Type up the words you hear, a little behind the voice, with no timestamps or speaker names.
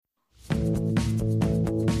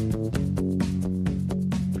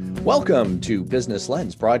Welcome to Business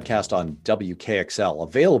Lens, broadcast on WKXL,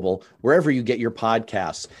 available wherever you get your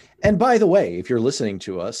podcasts. And by the way, if you're listening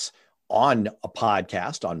to us on a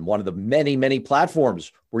podcast on one of the many, many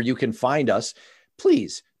platforms where you can find us,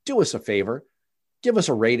 please do us a favor, give us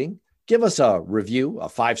a rating, give us a review, a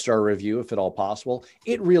 5-star review, if at all possible.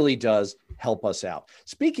 It really does help us out.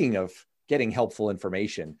 Speaking of getting helpful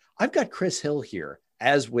information, I've got Chris Hill here,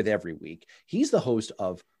 as with every week. He's the host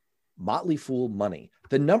of Motley Fool Money,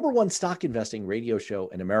 the #1 stock investing radio show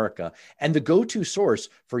in America, and the go-to source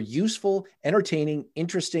for useful, entertaining,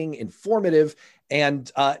 interesting, informative,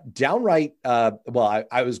 and downright.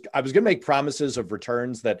 I was going to make promises of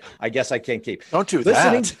returns that I guess I can't keep. Don't do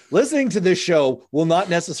that. Listening to this show will not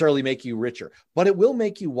necessarily make you richer, but it will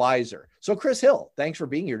make you wiser. So, Chris Hill, thanks for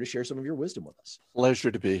being here to share some of your wisdom with us. Pleasure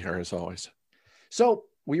to be here, as always. So,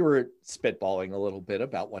 we were spitballing a little bit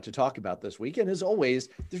about what to talk about this week. And as always,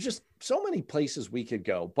 there's just so many places we could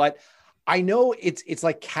go. But I know it's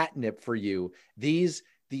like catnip for you, these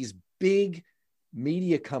big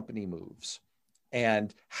media company moves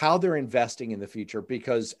and how they're investing in the future,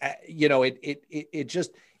 because,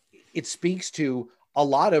 it speaks to a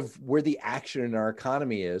lot of where the action in our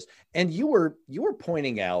economy is. And you were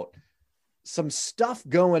pointing out some stuff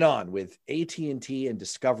going on with AT&T and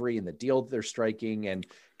Discovery and the deal that they're striking and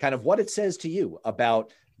kind of what it says to you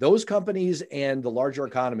about those companies and the larger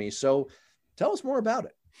economy. So tell us more about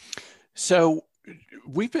it. So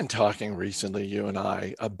we've been talking recently, you and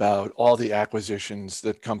I, about all the acquisitions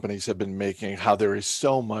that companies have been making, how there is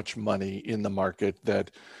so much money in the market that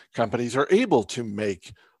companies are able to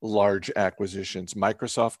make large acquisitions.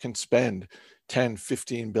 Microsoft can spend $10,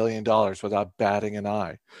 $15 billion without batting an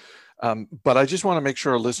eye. But I just want to make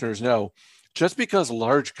sure our listeners know, just because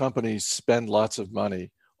large companies spend lots of money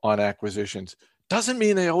on acquisitions doesn't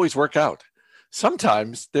mean they always work out.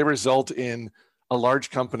 Sometimes they result in a large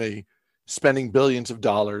company spending billions of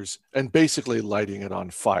dollars and basically lighting it on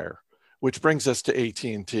fire, which brings us to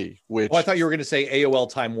AT&T. Which I thought you were going to say AOL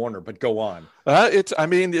Time Warner, but go on.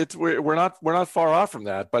 We're not far off from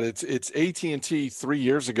that, but it's AT&T 3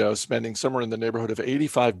 years ago spending somewhere in the neighborhood of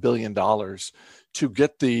 $85 billion to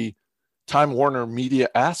get the Time Warner media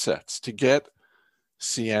assets, to get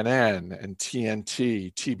CNN and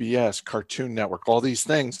TNT, TBS, Cartoon Network, all these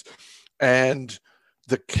things. And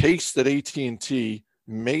the case that AT&T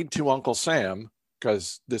made to Uncle Sam,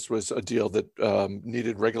 because this was a deal that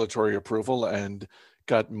needed regulatory approval and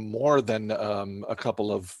got more than a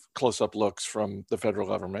couple of close-up looks from the federal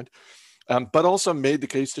government, but also made the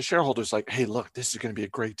case to shareholders like, hey, look, this is going to be a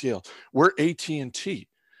great deal. We're AT&T.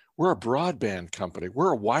 We're a broadband company.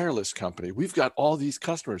 We're a wireless company. We've got all these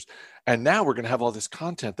customers. And now we're going to have all this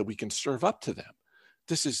content that we can serve up to them.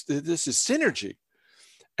 This is synergy.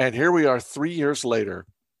 And here we are 3 years later,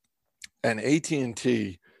 and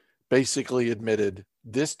AT&T basically admitted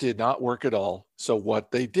this did not work at all. So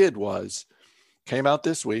what they did was, came out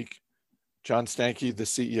this week, John Stankey, the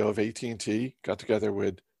CEO of AT&T, got together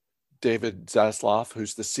with David Zaslav,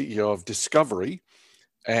 who's the CEO of Discovery,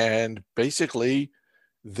 and basically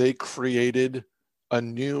they created a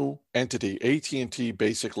new entity. AT&T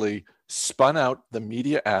basically spun out the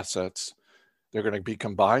media assets. They're going to be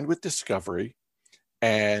combined with Discovery.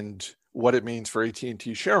 And what it means for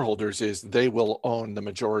AT&T shareholders is they will own the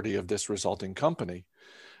majority of this resulting company.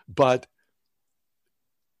 But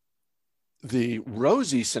the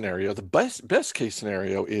rosy scenario, the best case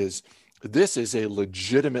scenario, is this is a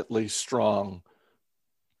legitimately strong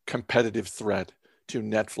competitive threat to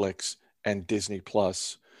Netflix and Disney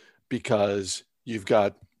Plus, because you've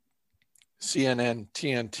got CNN,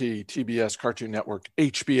 TNT, TBS, Cartoon Network,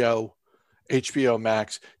 HBO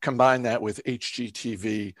Max, combine that with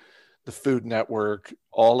HGTV, the Food Network,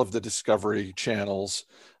 all of the Discovery channels,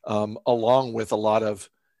 along with a lot of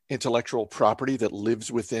intellectual property that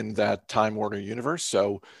lives within that Time Warner universe.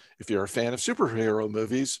 So if you're a fan of superhero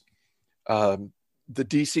movies, the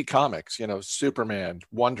DC comics, Superman,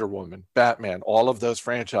 Wonder Woman, Batman, all of those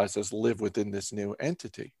franchises live within this new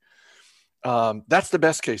entity. That's the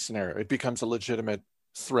best case scenario. It becomes a legitimate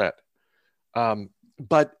threat.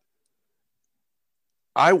 But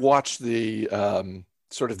I watched the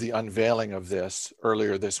sort of the unveiling of this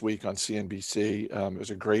earlier this week on CNBC. It was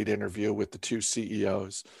a great interview with the two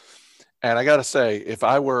CEOs. And I got to say, if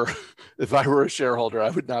I were a shareholder,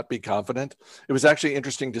 I would not be confident. It was actually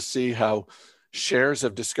interesting to see how shares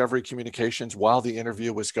of Discovery Communications, while the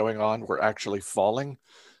interview was going on, were actually falling,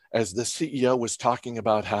 as the CEO was talking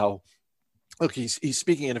about how, look, he's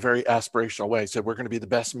speaking in a very aspirational way. He said, we're going to be the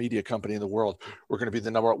best media company in the world. We're going to be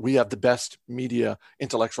the number one. We have the best media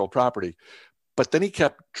intellectual property. But then he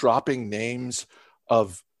kept dropping names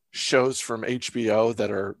of shows from HBO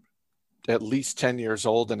that are at least 10 years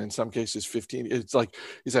old, and in some cases 15. It's like,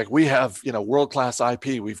 he's like, we have, world-class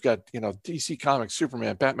IP. We've got, DC Comics,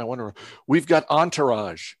 Superman, Batman, Wonder Woman. We've got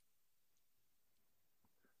Entourage.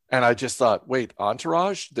 And I just thought, wait,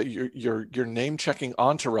 Entourage? That you're name checking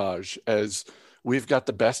Entourage as we've got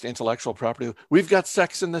the best intellectual property. We've got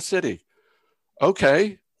Sex in the City.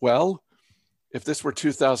 Okay, well, if this were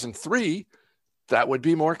 2003, that would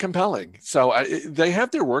be more compelling. So they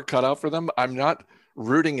have their work cut out for them. I'm not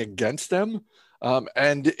rooting against them.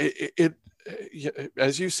 And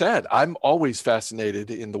as you said, I'm always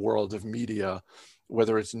fascinated in the world of media,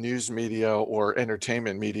 whether it's news media or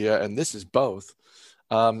entertainment media, and this is both.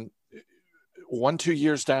 1-2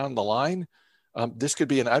 years down the line, this could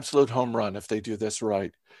be an absolute home run if they do this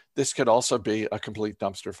right. This could also be a complete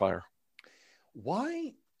dumpster fire.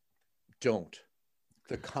 Why don't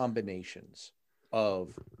the combinations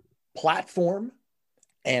of platform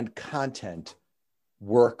and content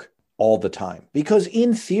work all the time? Because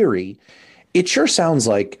in theory, it sure sounds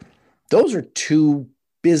like those are two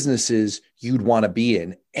businesses you'd want to be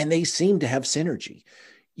in, and they seem to have synergy.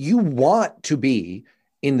 You want to be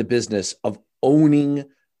in the business of owning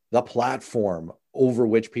the platform over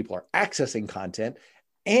which people are accessing content.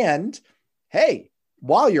 And hey,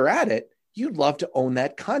 while you're at it, you'd love to own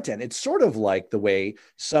that content. It's sort of like the way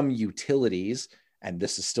some utilities, and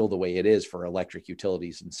this is still the way it is for electric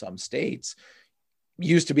utilities in some states,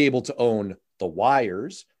 used to be able to own the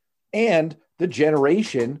wires and the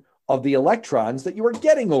generation of the electrons that you were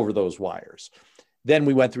getting over those wires. Then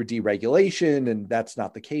we went through deregulation, and that's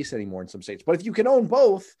not the case anymore in some states. But if you can own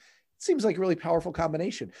both, it seems like a really powerful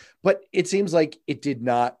combination. But it seems like it did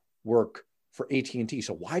not work for AT&T.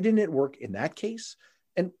 So why didn't it work in that case?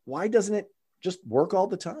 And why doesn't it just work all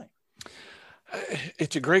the time?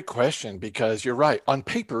 It's a great question, because you're right. On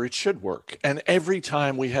paper, it should work. And every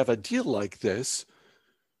time we have a deal like this,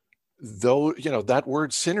 though, that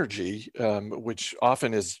word synergy, which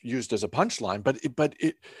often is used as a punchline, but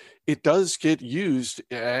it does get used.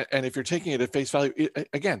 And if you're taking it at face value,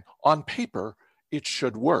 again, on paper, it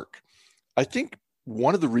should work. I think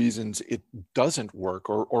one of the reasons it doesn't work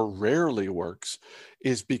or rarely works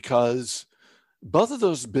is because both of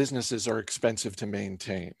those businesses are expensive to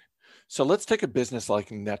maintain. So let's take a business like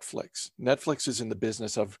Netflix. Netflix is in the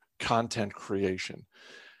business of content creation.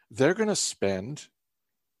 They're going to spend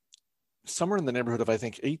somewhere in the neighborhood of, I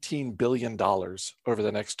think, $18 billion over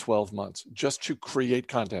the next 12 months just to create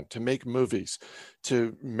content, to make movies,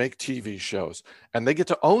 to make TV shows. And they get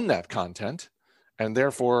to own that content. And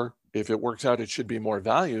therefore, if it works out, it should be more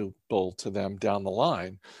valuable to them down the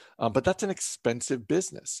line. But that's an expensive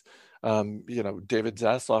business. David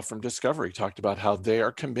Zaslav from Discovery talked about how they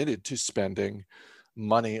are committed to spending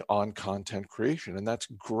money on content creation. And that's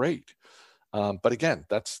great. But again,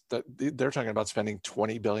 they're talking about spending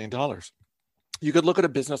 $20 billion. You could look at a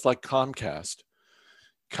business like Comcast.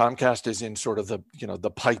 Comcast is in sort of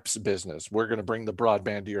the pipes business. We're going to bring the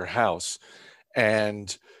broadband to your house.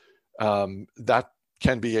 And that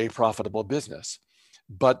can be a profitable business.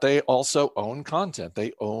 But they also own content.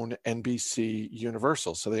 They own NBC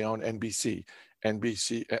Universal. So they own NBC,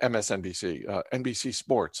 MSNBC, NBC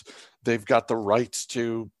Sports. They've got the rights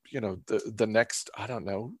to, the next, I don't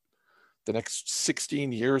know, the next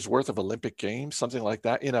 16 years worth of Olympic Games, something like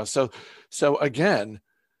that. So again,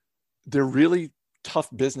 they're really tough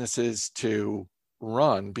businesses to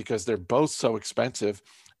run because they're both so expensive.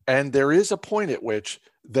 And there is a point at which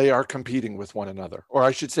they are competing with one another, or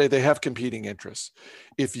I should say they have competing interests.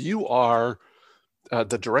 If you are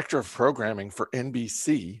the director of programming for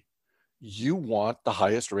NBC, you want the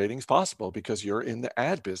highest ratings possible because you're in the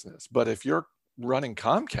ad business. But if you're running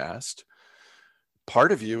Comcast,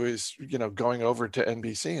 part of you is, going over to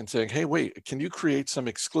NBC and saying, hey, wait, can you create some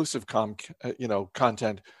exclusive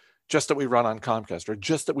content just that we run on Comcast, or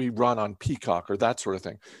just that we run on Peacock, or that sort of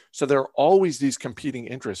thing. So there are always these competing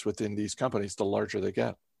interests within these companies, the larger they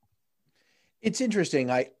get. It's interesting.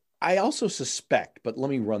 I also suspect, but let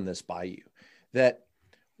me run this by you, that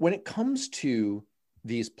when it comes to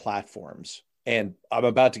these platforms, and I'm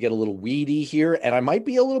about to get a little weedy here, and I might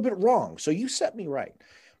be a little bit wrong, so you set me right.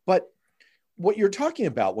 But what you're talking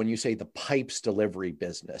about when you say the pipes delivery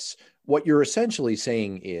business, what you're essentially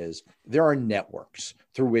saying is there are networks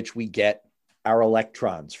through which we get our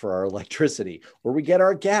electrons for our electricity, or we get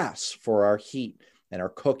our gas for our heat and our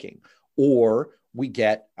cooking, or we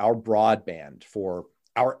get our broadband for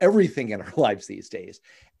our everything in our lives these days.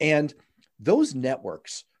 And those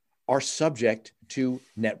networks are subject to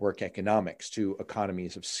network economics, to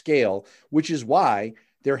economies of scale, which is why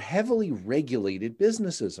they're heavily regulated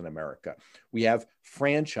businesses in America. We have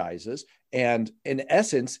franchises, and in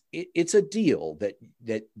essence, it's a deal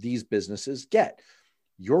that these businesses get.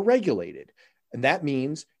 You're regulated, and that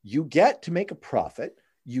means you get to make a profit.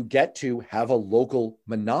 You get to have a local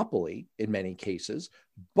monopoly in many cases,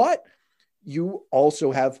 but you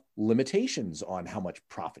also have limitations on how much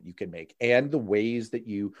profit you can make and the ways that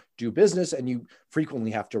you do business. And you frequently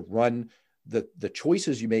have to run the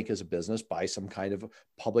choices you make as a business by some kind of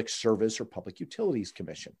public service or public utilities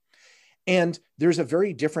commission. And there's a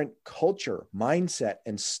very different culture, mindset,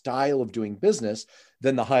 and style of doing business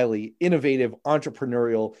than the highly innovative,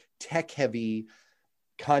 entrepreneurial, tech-heavy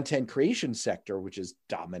content creation sector, which is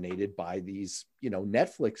dominated by these,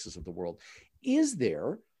 Netflixes of the world. Is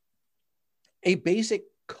there a basic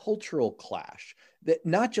cultural clash that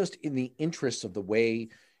not just in the interests of the way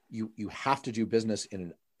you have to do business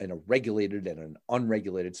in a regulated and an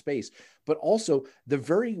unregulated space, but also the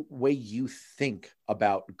very way you think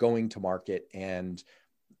about going to market and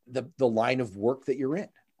the line of work that you're in?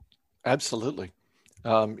 Absolutely.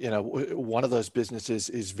 One of those businesses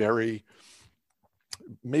is very,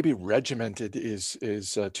 maybe regimented is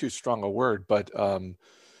too strong a word, but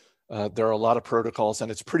there are a lot of protocols, and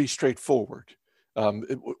it's pretty straightforward.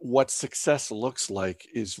 What success looks like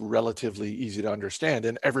is relatively easy to understand,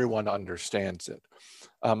 and everyone understands it.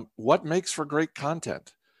 What makes for great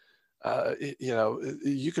content?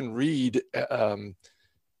 You can read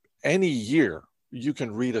any year, you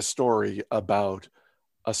can read a story about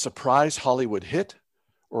a surprise Hollywood hit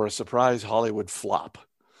or a surprise Hollywood flop.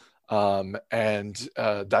 And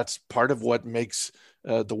that's part of what makes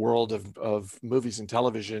the world of movies and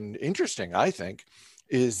television interesting, I think,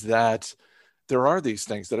 is that there are these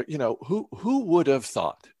things that are, who would have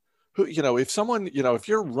thought? If someone, if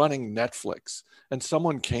you're running Netflix and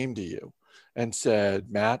someone came to you and said,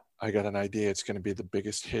 Matt, I got an idea. It's going to be the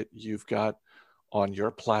biggest hit you've got on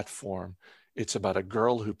your platform. It's about a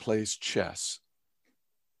girl who plays chess.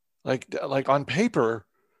 Like on paper,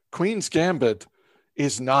 Queen's Gambit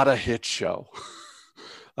is not a hit show.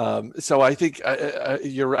 So I think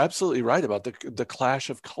you're absolutely right about the clash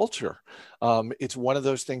of culture. It's one of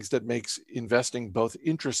those things that makes investing both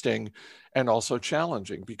interesting and also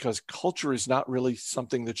challenging, because culture is not really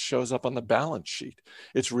something that shows up on the balance sheet.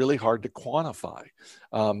 It's really hard to quantify.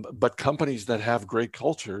 But companies that have great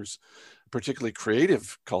cultures, particularly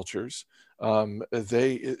creative cultures, they're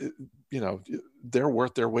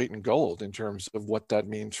worth their weight in gold in terms of what that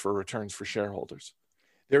means for returns for shareholders.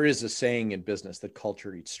 There is a saying in business that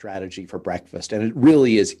culture eats strategy for breakfast. And it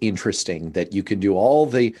really is interesting that you can do all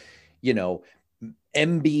the,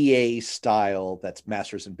 MBA style, that's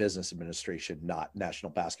Masters in Business Administration, not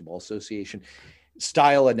National Basketball Association,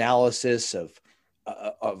 style analysis of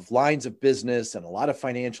lines of business and a lot of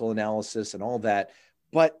financial analysis and all that.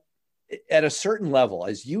 But at a certain level,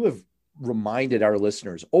 as you have reminded our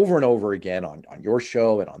listeners over and over again on your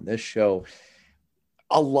show and on this show,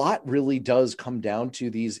 a lot really does come down to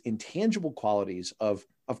these intangible qualities of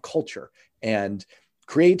culture and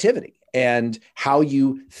creativity and how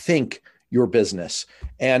you think your business.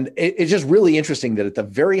 And it's just really interesting that at the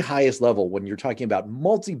very highest level, when you're talking about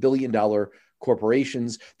multi-billion-dollar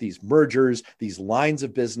corporations, these mergers, these lines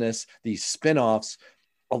of business, these spinoffs,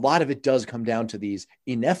 a lot of it does come down to these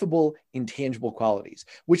ineffable, intangible qualities,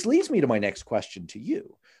 which leads me to my next question to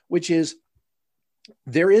you, which is,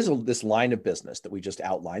 there is this line of business that we just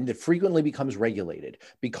outlined that frequently becomes regulated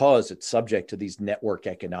because it's subject to these network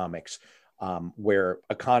economics, where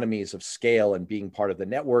economies of scale and being part of the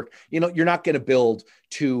network, you're not going to build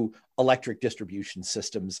two electric distribution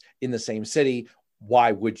systems in the same city.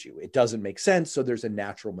 Why would you? It doesn't make sense. So there's a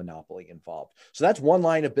natural monopoly involved. So that's one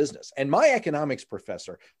line of business. And my economics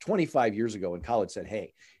professor 25 years ago in college said,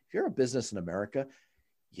 hey, if you're a business in America,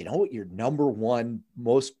 you know what your number one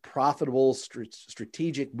most profitable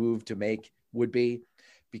strategic move to make would be?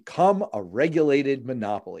 Become a regulated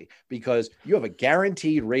monopoly, because you have a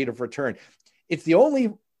guaranteed rate of return. It's the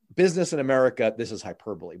only business in America, this is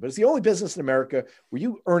hyperbole, but it's the only business in America where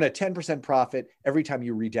you earn a 10% profit every time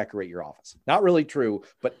you redecorate your office. Not really true,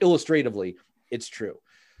 but illustratively, it's true.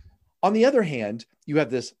 On the other hand, you have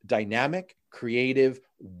this dynamic, creative,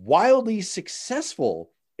 wildly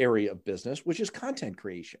successful area of business, which is content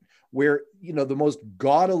creation, where, the most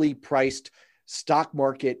gaudily priced stock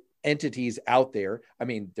market entities out there. I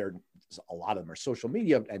mean, a lot of them are social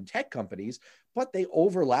media and tech companies, but they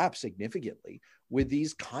overlap significantly with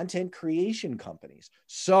these content creation companies.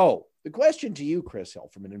 So the question to you, Chris Hill,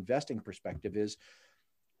 from an investing perspective is,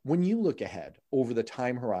 when you look ahead over the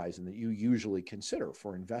time horizon that you usually consider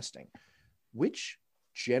for investing, which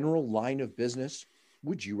general line of business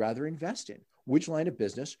would you rather invest in? which line of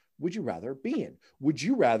business would you rather be in? Would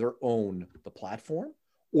you rather own the platform,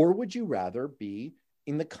 or would you rather be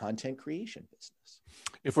in the content creation business?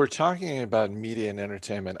 If we're talking about media and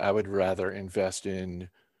entertainment, I would rather invest in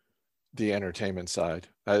the entertainment side,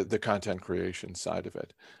 the content creation side of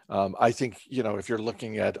it. I think, if you're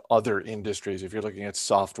looking at other industries, if you're looking at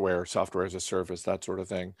software as a service, that sort of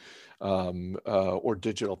thing, or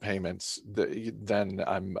digital payments, then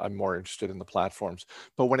I'm more interested in the platforms.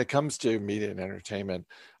 But when it comes to media and entertainment,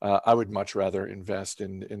 I would much rather invest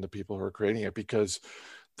in the people who are creating it, because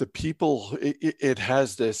the people, it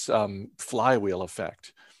has this flywheel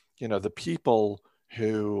effect. The people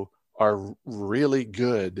who are really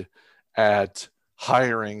good at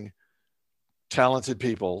hiring talented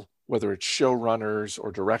people, whether it's showrunners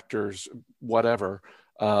or directors, whatever,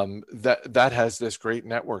 that has this great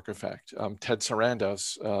network effect. Ted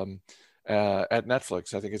Sarandos at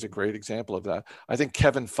Netflix, I think, is a great example of that. I think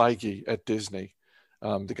Kevin Feige at Disney,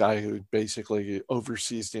 the guy who basically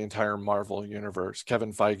oversees the entire Marvel universe,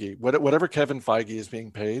 Kevin Feige, whatever Kevin Feige is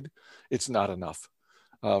being paid, it's not enough.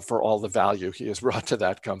 For all the value he has brought to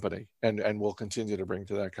that company and will continue to bring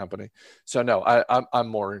to that company. So no, I'm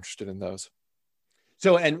more interested in those.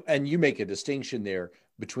 So, and you make a distinction there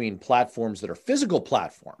between platforms that are physical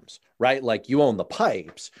platforms, right? Like you own the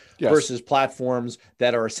pipes, yes, versus platforms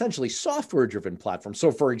that are essentially software-driven platforms.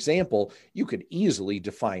 So, for example, you could easily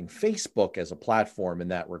define Facebook as a platform in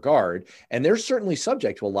that regard. And they're certainly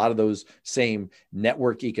subject to a lot of those same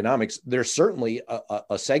network economics. There's certainly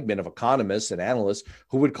a segment of economists and analysts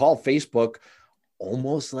who would call Facebook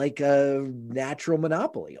almost like a natural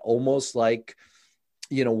monopoly, almost like,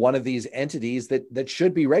 one of these entities that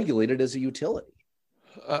should be regulated as a utility.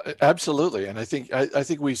 Absolutely, and I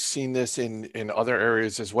think we've seen this in other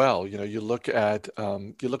areas as well. You look at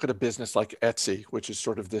a business like Etsy, which is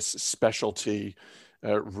sort of this specialty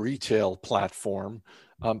retail platform.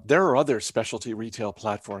 There are other specialty retail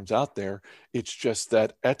platforms out there. It's just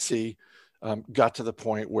that Etsy got to the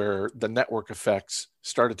point where the network effects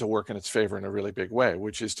started to work in its favor in a really big way,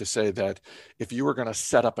 which is to say that if you were going to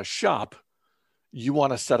set up a shop, you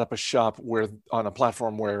want to set up a shop on a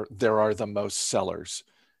platform where there are the most sellers.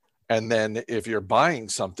 And then if you're buying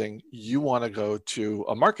something, you want to go to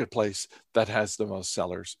a marketplace that has the most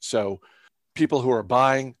sellers. So people who are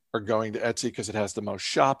buying are going to Etsy because it has the most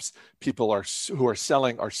shops. People who are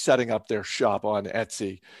selling are setting up their shop on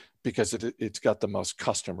Etsy because it's got the most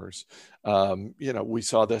customers. We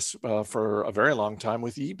saw this for a very long time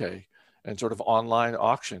with eBay and sort of online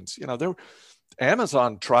auctions.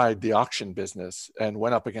 Amazon tried the auction business and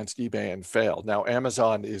went up against eBay and failed. Now,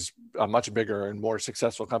 Amazon is a much bigger and more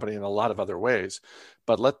successful company in a lot of other ways,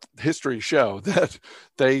 but let history show that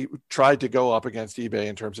they tried to go up against eBay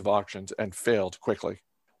in terms of auctions and failed quickly.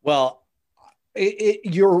 Well,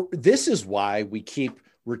 this is why we keep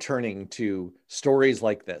returning to stories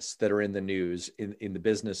like this that are in the news, in the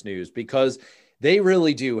business news, because they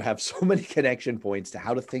really do have so many connection points to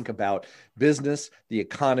how to think about business, the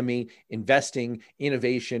economy, investing,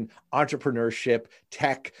 innovation, entrepreneurship,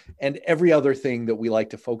 tech, and every other thing that we like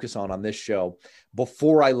to focus on this show.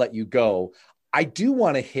 Before I let you go, I do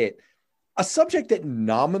want to hit a subject that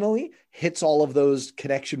nominally hits all of those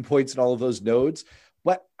connection points and all of those nodes,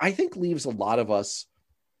 but I think leaves a lot of us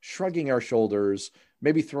shrugging our shoulders,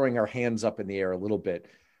 maybe throwing our hands up in the air a little bit,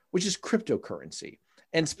 which is cryptocurrency.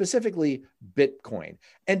 And specifically Bitcoin.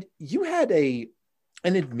 And you had an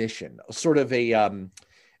admission, sort of in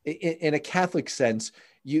a Catholic sense,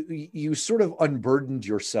 you sort of unburdened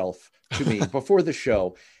yourself to me before the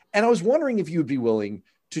show. And I was wondering if you would be willing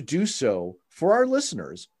to do so for our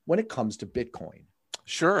listeners when it comes to Bitcoin.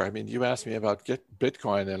 Sure. I mean, you asked me about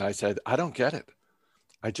Bitcoin and I said, I don't get it.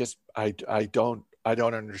 I don't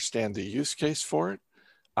understand the use case for it.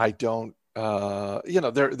 I don't,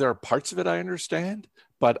 there are parts of it I understand,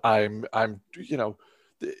 but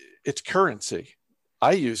it's currency.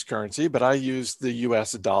 I use currency, but I use the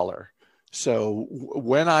US dollar. So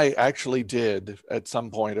when I actually did at some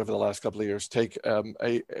point over the last couple of years, take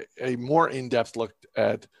a more in-depth look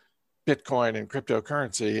at Bitcoin and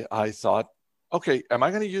cryptocurrency, I thought, okay, am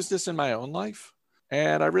I going to use this in my own life?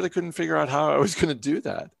 And I really couldn't figure out how I was going to do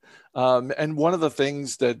that. And one of the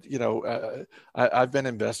things that, I've been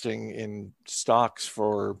investing in stocks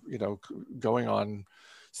for, going on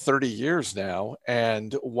 30 years now.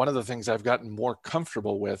 And one of the things I've gotten more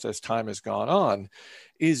comfortable with as time has gone on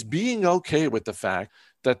is being okay with the fact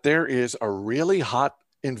that there is a really hot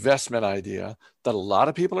investment idea that a lot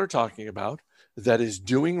of people are talking about that is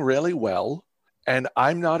doing really well. And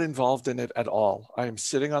I'm not involved in it at all. I am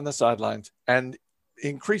sitting on the sidelines, and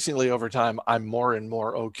increasingly over time, I'm more and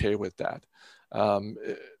more okay with that.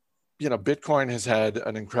 Bitcoin has had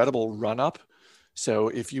an incredible run up. So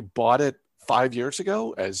if you bought it 5 years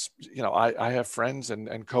ago, as I have friends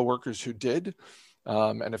and coworkers who did,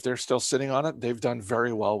 and if they're still sitting on it, they've done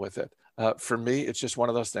very well with it. For me, it's just one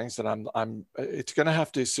of those things that it's going to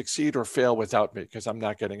have to succeed or fail without me because I'm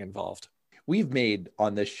not getting involved. We've made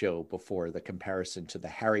on this show before the comparison to the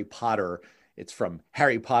Harry Potter. It's from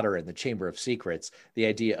Harry Potter and the Chamber of Secrets, the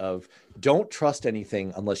idea of don't trust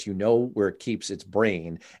anything unless you know where it keeps its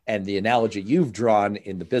brain. And the analogy you've drawn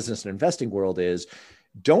in the business and investing world is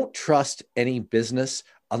don't trust any business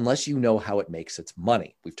unless you know how it makes its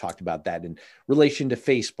money. We've talked about that in relation to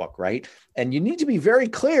Facebook, right? And you need to be very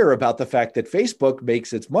clear about the fact that Facebook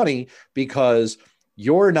makes its money because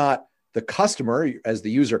you're not the customer as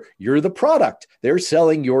the user, you're the product. They're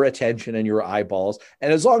selling your attention and your eyeballs.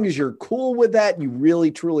 And as long as you're cool with that and you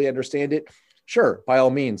really, truly understand it, sure, by all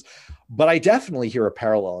means. But I definitely hear a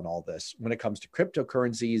parallel in all this when it comes to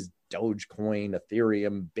cryptocurrencies, Dogecoin,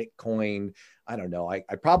 Ethereum, Bitcoin. I don't know. I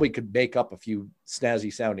probably could make up a few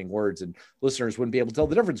snazzy sounding words and listeners wouldn't be able to tell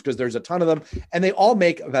the difference because there's a ton of them and they all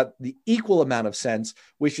make about the equal amount of sense,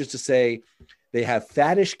 which is to say they have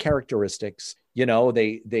faddish characteristics.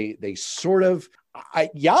 They sort of,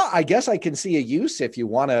 I guess I can see a use if you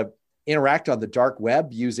want to interact on the dark web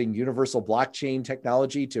using universal blockchain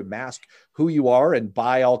technology to mask who you are and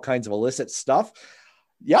buy all kinds of illicit stuff.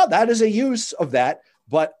 Yeah, that is a use of that.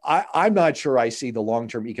 But I'm not sure I see the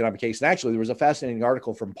long-term economic case. And actually, there was a fascinating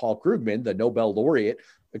article from Paul Krugman, the Nobel laureate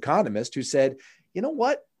economist, who said, you know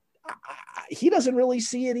what? He doesn't really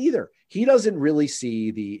see it either. He doesn't really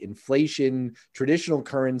see the inflation, traditional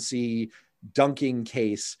currency, dunking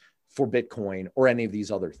case for Bitcoin or any of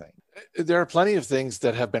these other things. There are plenty of things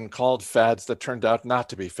that have been called fads that turned out not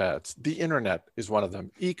to be fads. The internet is one of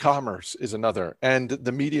them. E-commerce is another. And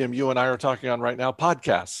the medium you and I are talking on right now,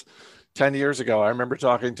 podcasts. 10 years ago, I remember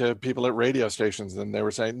talking to people at radio stations and they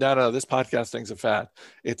were saying, no, this podcast thing's a fad.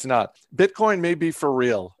 It's not. Bitcoin may be for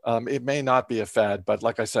real. It may not be a fad, but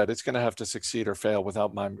like I said, it's going to have to succeed or fail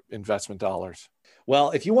without my investment dollars.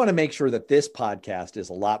 Well, if you want to make sure that this podcast is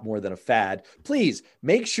a lot more than a fad, please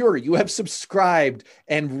make sure you have subscribed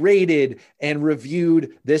and rated and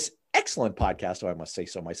reviewed this excellent podcast, I must say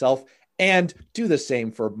so myself, and do the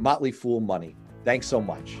same for Motley Fool Money. Thanks so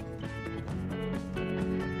much.